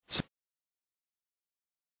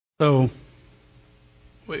So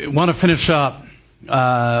we want to finish up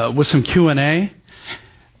with some Q&A.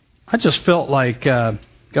 I just felt like God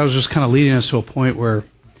was just kind of leading us to a point where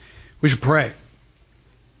we should pray.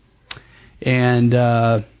 And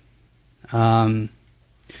so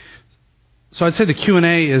I'd say the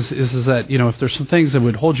Q&A is that, if there's some things that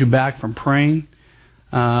would hold you back from praying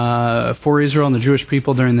for Israel and the Jewish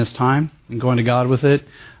people during this time and going to God with it,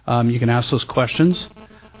 you can ask those questions.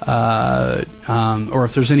 Or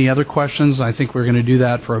if there's any other questions, I think we're going to do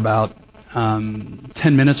that for about 10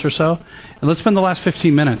 minutes or so. And let's spend the last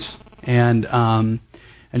 15 minutes and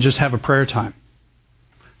just have a prayer time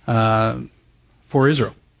for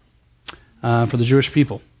Israel, for the Jewish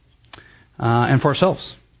people, and for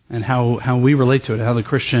ourselves, and how we relate to it, how the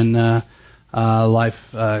Christian life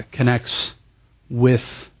connects with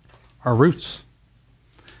our roots.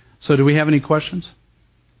 So do we have any questions?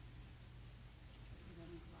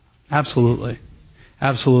 Absolutely.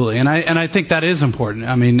 And I think that is important.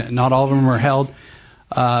 I mean, not all of them are held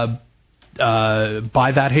by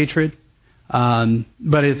that hatred,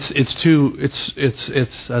 but it's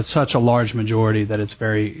such a large majority that it's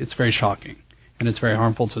very shocking, and it's very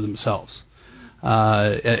harmful to themselves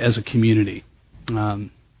as a community, and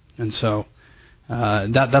so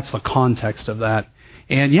that's the context of that.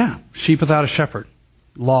 And sheep without a shepherd,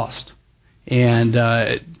 lost. And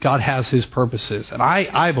God has His purposes. And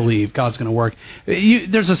I believe God's going to work.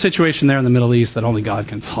 There's a situation there in the Middle East that only God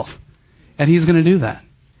can solve. And He's going to do that.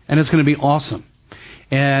 And it's going to be awesome.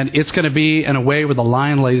 And it's going to be in a way where the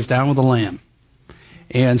lion lays down with the lamb.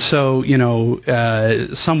 And so,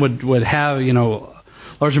 some would have,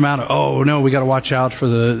 large amount of, oh, no, we got to watch out for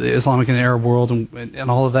the Islamic and the Arab world and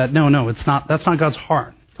all of that. No, it's not. That's not God's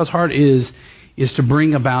heart. God's heart is to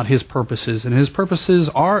bring about His purposes, and His purposes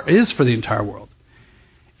is for the entire world.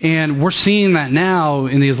 And we're seeing that now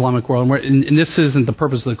in the Islamic world, and this isn't the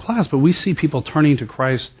purpose of the class, but we see people turning to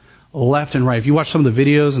Christ left and right. If you watch some of the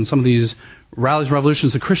videos and some of these rallies and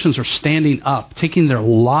revolutions, the Christians are standing up, taking their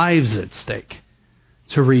lives at stake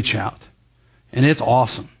to reach out. And it's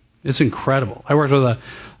awesome. It's incredible. I worked with an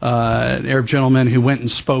Arab gentleman who went and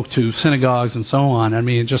spoke to synagogues and so on. I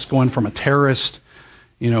mean, just going from a terrorist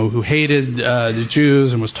who hated the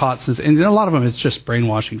Jews and was taught since, and a lot of them it's just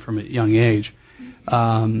brainwashing from a young age,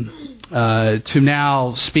 to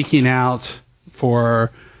now speaking out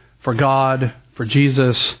for God, for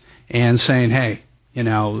Jesus, and saying, hey,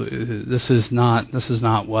 this is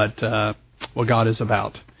not what God is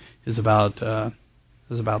about. Is about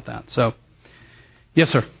that. So,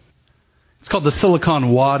 yes, sir. It's called the Silicon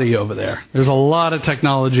Wadi over there. There's a lot of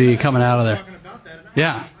technology coming out of there.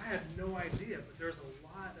 Yeah.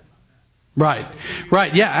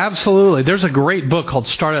 Right. Yeah, absolutely. There's a great book called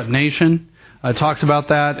Startup Nation. It talks about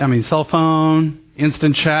that. I mean, cell phone,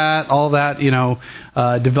 instant chat, all that,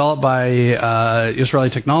 developed by Israeli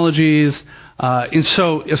Technologies. And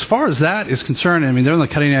so as far as that is concerned, I mean, they're on the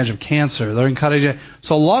cutting edge of cancer. They're in cutting edge.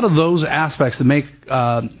 So a lot of those aspects that make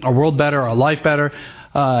our world better, our life better,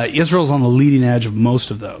 Israel's on the leading edge of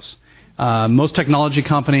most of those. Most technology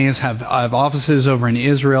companies have offices over in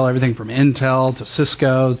Israel, everything from Intel to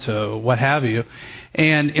Cisco to what have you.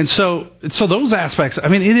 And so those aspects, I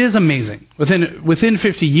mean, it is amazing. Within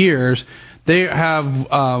 50 years, they have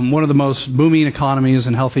one of the most booming economies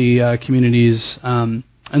and healthy communities in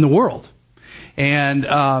the world. And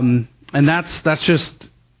that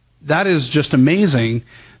is just amazing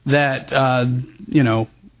that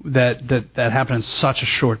that happened in such a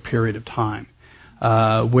short period of time.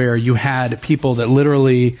 Where you had people that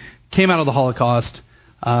literally came out of the Holocaust,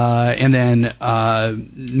 and then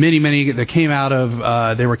many that came out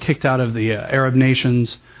of, they were kicked out of the Arab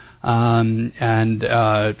nations, and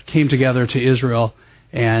came together to Israel,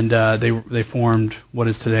 and they formed what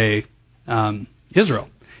is today Israel.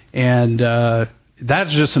 And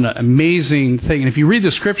that's just an amazing thing. And if you read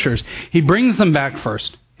the scriptures, He brings them back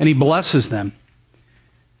first, and He blesses them,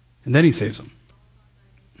 and then He saves them.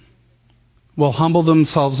 Will humble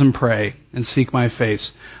themselves and pray and seek my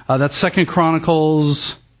face. That's 2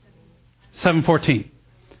 Chronicles 7:14.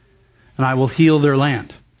 And I will heal their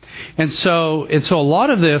land. And so a lot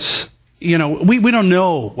of this, we don't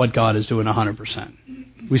know what God is doing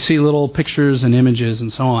 100%. We see little pictures and images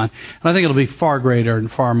and so on. And I think it'll be far greater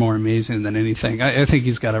and far more amazing than anything. I think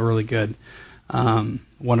He's got a really good,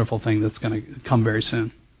 wonderful thing that's going to come very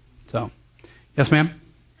soon. So, yes, ma'am?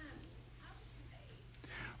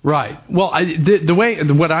 Right. Well,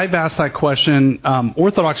 what I've asked that question,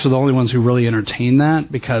 Orthodox are the only ones who really entertain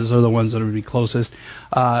that because they're the ones that would be closest.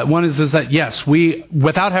 One is that, yes,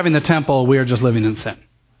 without having the temple, we are just living in sin.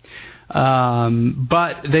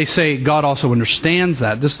 But they say God also understands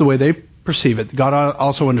that. This is the way they perceive it. God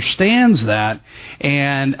also understands that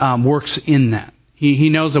and works in that. He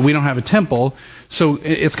knows that we don't have a temple, so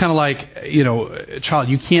it's kind of like, child,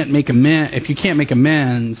 you can't make amends. If you can't make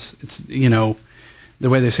amends, it's, the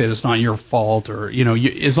way they say it's not your fault, or,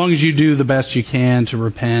 as long as you do the best you can to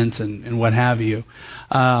repent and what have you.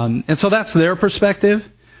 And so that's their perspective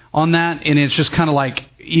on that, and it's just kind of like,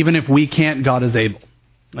 even if we can't, God is able,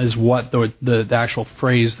 is what the actual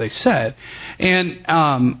phrase they said. And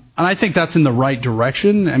I think that's in the right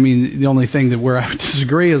direction. I mean, the only thing that where I would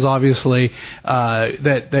disagree is obviously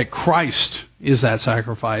that Christ is that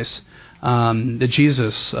sacrifice, that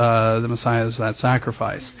Jesus, the Messiah, is that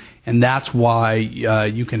sacrifice. And that's why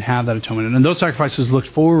you can have that atonement. And those sacrifices look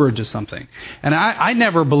forward to something. And I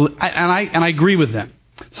never believe, and I agree with them.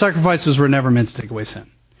 Sacrifices were never meant to take away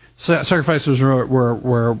sin. Sacrifices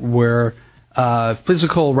were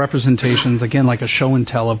physical representations, again, like a show and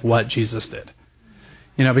tell of what Jesus did.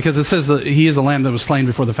 Because it says that he is the lamb that was slain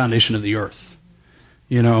before the foundation of the earth.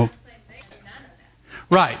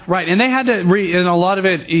 Right. And they had to read, and a lot of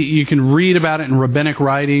it, you can read about it in rabbinic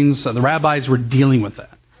writings. The rabbis were dealing with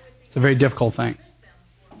that. It's a very difficult thing.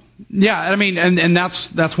 Yeah, I mean, and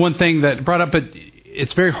that's one thing that brought up, but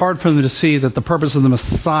it's very hard for them to see that the purpose of the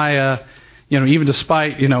Messiah, even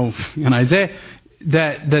despite, in Isaiah,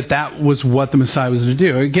 that was what the Messiah was going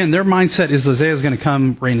to do. Again, their mindset is Isaiah is going to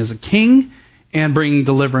come, reign as a king, and bring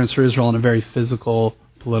deliverance for Israel in a very physical,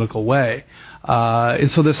 political way. And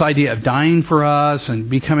so this idea of dying for us and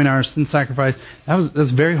becoming our sin sacrifice,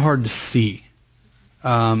 that's very hard to see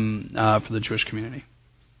for the Jewish community.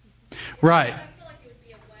 Right.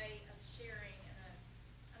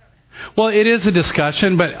 Well, it is a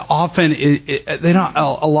discussion, but often they don't.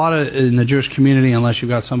 A lot of in the Jewish community, unless you've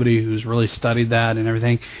got somebody who's really studied that and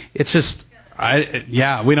everything, it's just,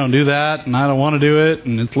 we don't do that, and I don't want to do it,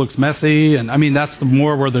 and it looks messy, and I mean that's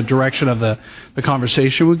more where the direction of the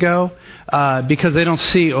conversation would go, because they don't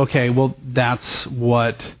see, okay, well that's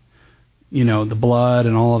what, the blood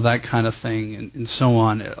and all of that kind of thing, and so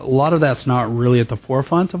on. A lot of that's not really at the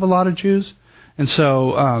forefront of a lot of Jews, and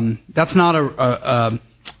so that's not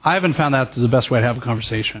I haven't found that the best way to have a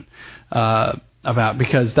conversation about,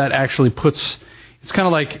 because that actually puts, it's kind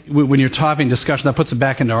of like when you're topping discussion, that puts it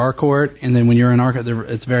back into our court, and then when you're in our court,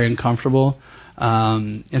 it's very uncomfortable.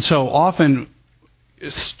 And so often,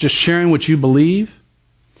 it's just sharing what you believe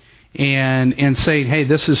and saying, hey,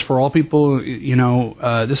 this is for all people,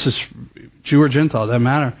 this is Jew or Gentile, doesn't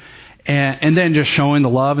matter. And then just showing the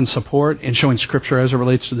love and support and showing Scripture as it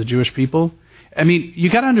relates to the Jewish people. I mean, you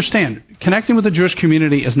got to understand, connecting with the Jewish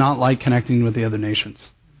community is not like connecting with the other nations.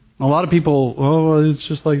 A lot of people, it's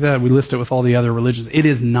just like that. We list it with all the other religions. It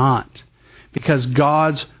is not, because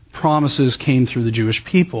God's promises came through the Jewish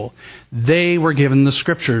people. They were given the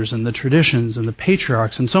Scriptures and the traditions and the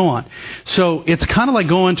patriarchs and so on. So it's kind of like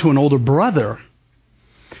going to an older brother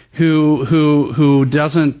who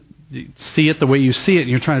doesn't see it the way you see it, and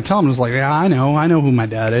you're trying to tell him, it's like, yeah, I know who my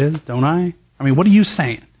dad is, don't I? I mean, what are you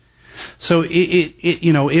saying? So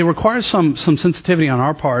it requires some sensitivity on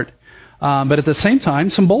our part, but at the same time,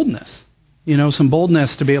 some boldness. Some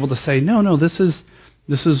boldness to be able to say, no, this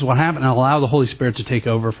is what happened, and allow the Holy Spirit to take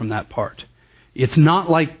over from that part. It's not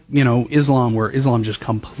like Islam, where Islam just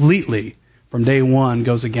completely from day one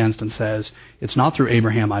goes against and says it's not through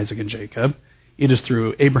Abraham, Isaac, and Jacob. It is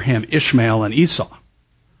through Abraham, Ishmael, and Esau.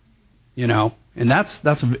 And that's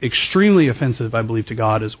extremely offensive, I believe, to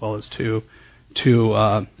God as well as to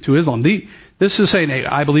Islam. This is saying, hey,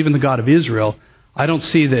 I believe in the God of Israel. I don't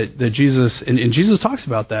see that Jesus, and Jesus talks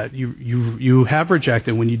about that. You have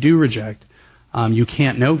rejected. When you do reject, you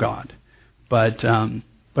can't know God. But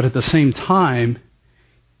at the same time,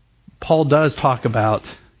 Paul does talk about,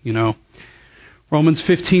 Romans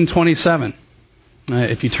 15:27.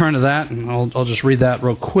 If you turn to that, and I'll just read that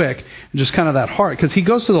real quick, just kind of that heart, because he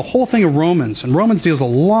goes through the whole thing of Romans, and Romans deals a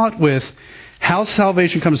lot with how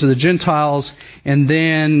salvation comes to the Gentiles, and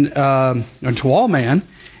then to all man,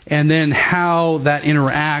 and then how that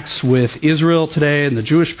interacts with Israel today and the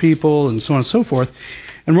Jewish people, and so on and so forth.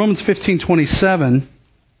 And Romans 15:27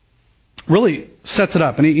 really sets it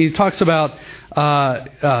up, and he talks about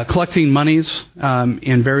collecting monies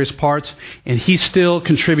in various parts, and he still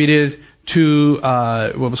contributed to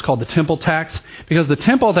what was called the temple tax, because the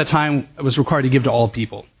temple at that time was required to give to all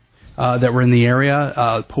people that were in the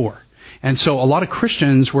area, poor. And so a lot of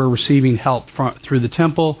Christians were receiving help through the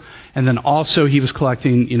temple, and then also he was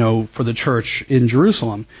collecting, for the church in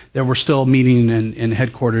Jerusalem that were still meeting and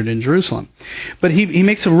headquartered in Jerusalem. But he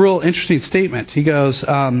makes a real interesting statement. He goes,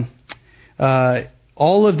 all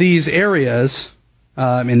of these areas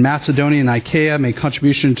in Macedonia and Achaia made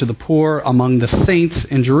contribution to the poor among the saints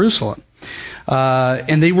in Jerusalem.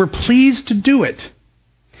 And they were pleased to do it.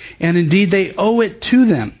 And indeed, they owe it to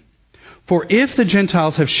them. For if the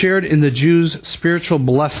Gentiles have shared in the Jews' spiritual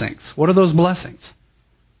blessings, what are those blessings?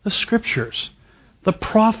 The Scriptures, the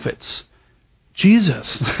prophets,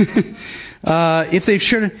 Jesus. If they've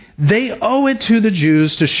shared, they owe it to the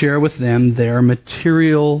Jews to share with them their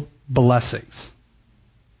material blessings.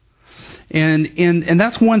 And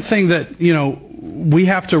that's one thing that, we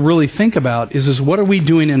have to really think about is what are we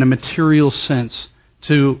doing in a material sense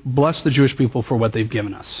to bless the Jewish people for what they've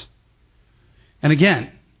given us? And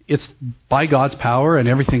again, it's by God's power and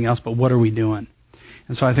everything else, but what are we doing?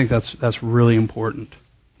 And so I think that's really important.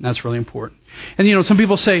 That's really important. And, some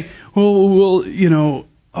people say, but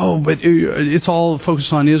it's all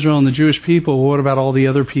focused on Israel and the Jewish people. What about all the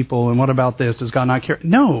other people? And what about this? Does God not care?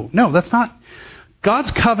 No, that's not. God's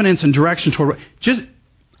covenants and direction toward...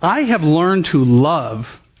 I have learned to love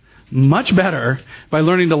much better by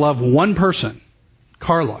learning to love one person,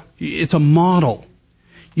 Carla. It's a model.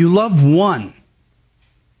 You love one.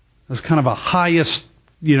 That's kind of a highest,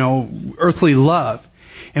 earthly love.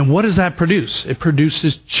 And what does that produce? It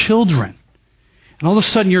produces children. And all of a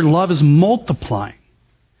sudden your love is multiplying.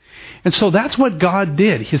 And so that's what God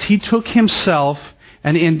did. He took himself,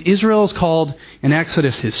 and Israel is called in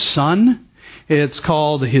Exodus his son. It's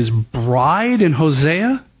called his bride in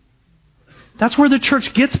Hosea. That's where the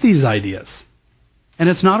church gets these ideas. And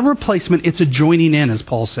it's not a replacement, it's a joining in, as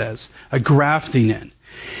Paul says, a grafting in.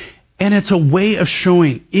 And it's a way of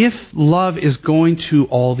showing, if love is going to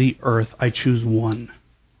all the earth, I choose one.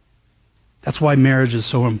 That's why marriage is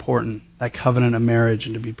so important, that covenant of marriage,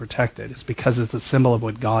 and to be protected. It's because it's a symbol of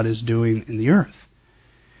what God is doing in the earth.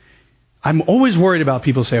 I'm always worried about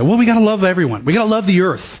people saying, we got to love everyone. We got to love the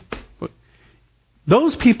earth.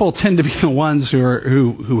 Those people tend to be the ones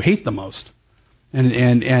who hate the most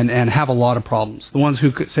and have a lot of problems. The ones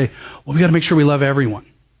who say, we got to make sure we love everyone.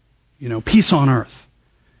 Peace on earth.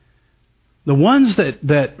 The ones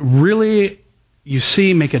that really you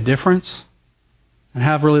see make a difference and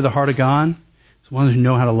have really the heart of God, is the ones who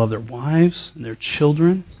know how to love their wives and their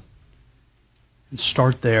children, and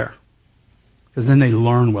start there. Because then they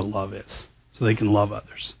learn what love is, so they can love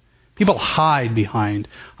others. People hide behind,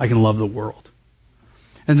 I can love the world.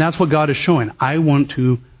 And that's what God is showing. I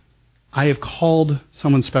have called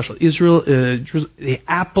someone special. Israel, the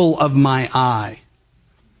apple of my eye.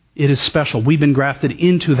 It is special. We've been grafted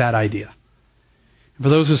into that idea. And for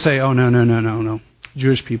those who say, no,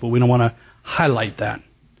 Jewish people, we don't want to highlight that.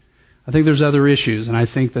 I think there's other issues, and I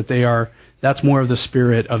think that that's more of the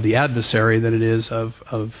spirit of the adversary than it is of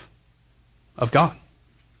God.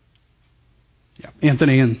 Yeah,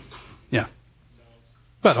 Anthony and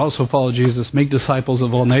but also follow Jesus, make disciples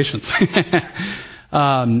of all nations.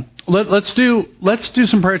 Let's do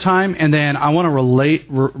some prayer time, and then I want to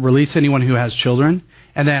release anyone who has children,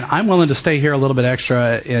 and then I'm willing to stay here a little bit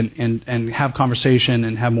extra and have conversation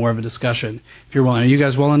and have more of a discussion. If you're willing, are you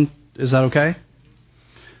guys willing? Is that okay?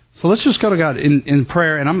 So let's just go to God in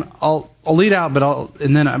prayer, and I'll lead out, but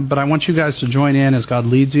I want you guys to join in as God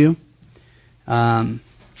leads you, and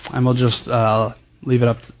we'll just leave it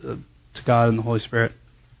up to God and the Holy Spirit.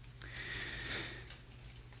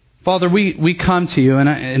 Father, we come to you,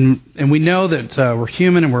 and we know that we're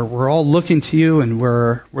human, and we're all looking to you, and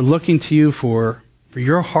we're looking to you for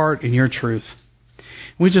your heart and your truth.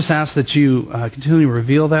 We just ask that you continually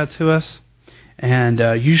reveal that to us, and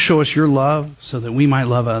you show us your love so that we might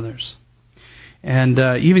love others. And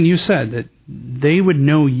even you said that they would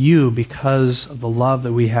know you because of the love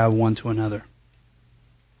that we have one to another.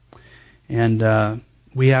 And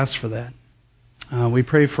we ask for that. We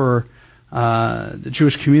pray for the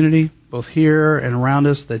Jewish community, both here and around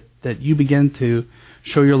us, that you begin to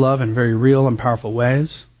show your love in very real and powerful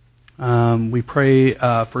ways. We pray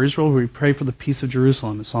for Israel. We pray for the peace of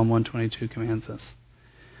Jerusalem, as Psalm 122 commands us.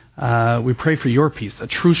 We pray for your peace, a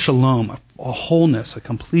true shalom, a wholeness, a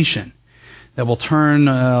completion that will turn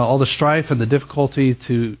all the strife and the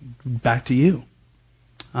difficulty back to you,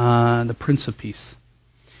 the Prince of Peace.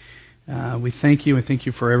 We thank you. We thank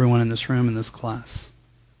you for everyone in this room, in this class.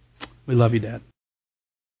 We love you, Dad.